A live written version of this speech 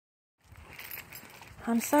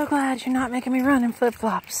I'm so glad you're not making me run in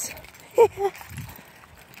flip-flops. I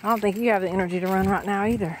don't think you have the energy to run right now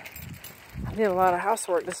either. I did a lot of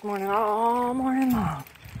housework this morning, all morning long.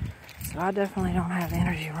 So I definitely don't have the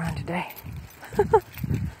energy to run today.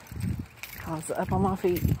 I was up on my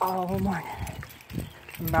feet all morning.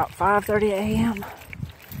 From about 5:30 a.m.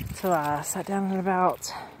 till I sat down at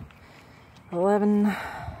about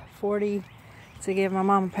 11:40 to give my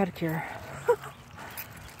mom a pedicure.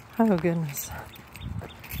 Oh goodness.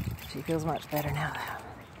 She feels much better now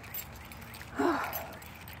though.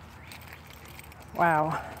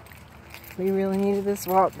 Wow. We really needed this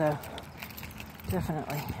walk though.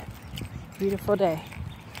 Definitely. Beautiful day.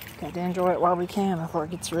 Got to enjoy it while we can before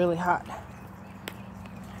it gets really hot.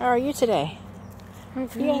 How are you today? You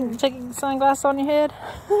ain't taking sunglasses on your head?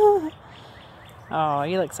 Oh,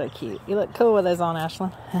 you look so cute. You look cool with those on,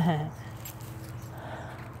 Ashlyn.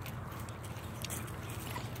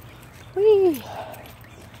 Whee!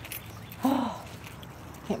 Oh,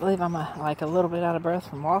 can't believe I'm like a little bit out of breath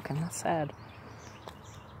from walking. That's sad.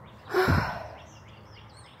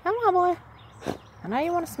 Come on, boy. I know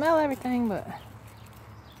you want to smell everything, but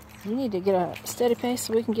you need to get a steady pace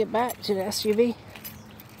so we can get back to the SUV.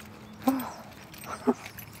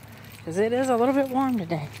 Because it is a little bit warm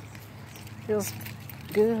today. Feels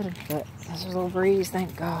good, but there's a little breeze,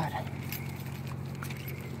 thank God.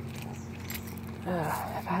 If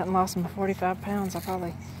I hadn't lost my 45 pounds, I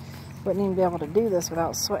probably wouldn't even be able to do this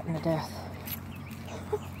without sweating to death.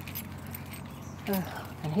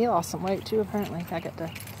 And he lost some weight too, apparently. I got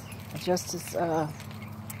to adjust his, what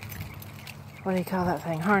do you call that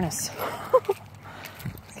thing? Harness.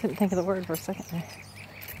 Couldn't think of the word for a second there.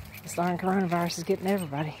 This darn coronavirus is getting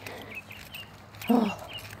everybody. Oh.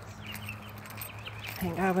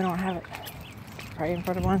 Thank God we don't have it. Praying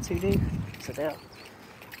for the ones who do, so they'll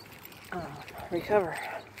recover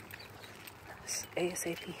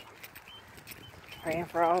ASAP. Praying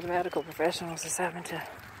for all the medical professionals that's having to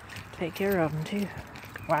take care of them too.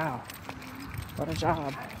 Wow, what a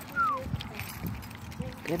job.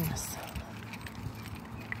 Goodness.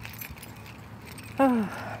 Oh.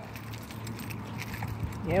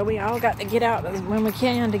 Yeah, we all got to get out when we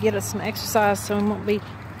can to get us some exercise so we won't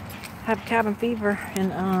have cabin fever. And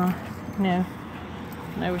you know,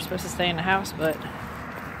 I know we're supposed to stay in the house, but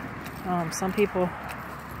some people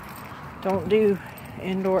don't do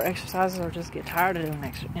indoor exercises or just get tired of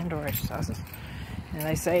doing indoor exercises. And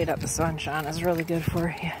they say that the sunshine is really good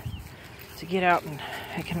for you to get out, and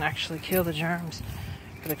it can actually kill the germs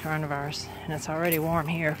for the coronavirus. And it's already warm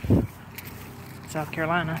here in South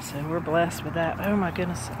Carolina, so we're blessed with that. Oh my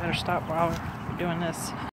goodness, I better stop while we're doing this.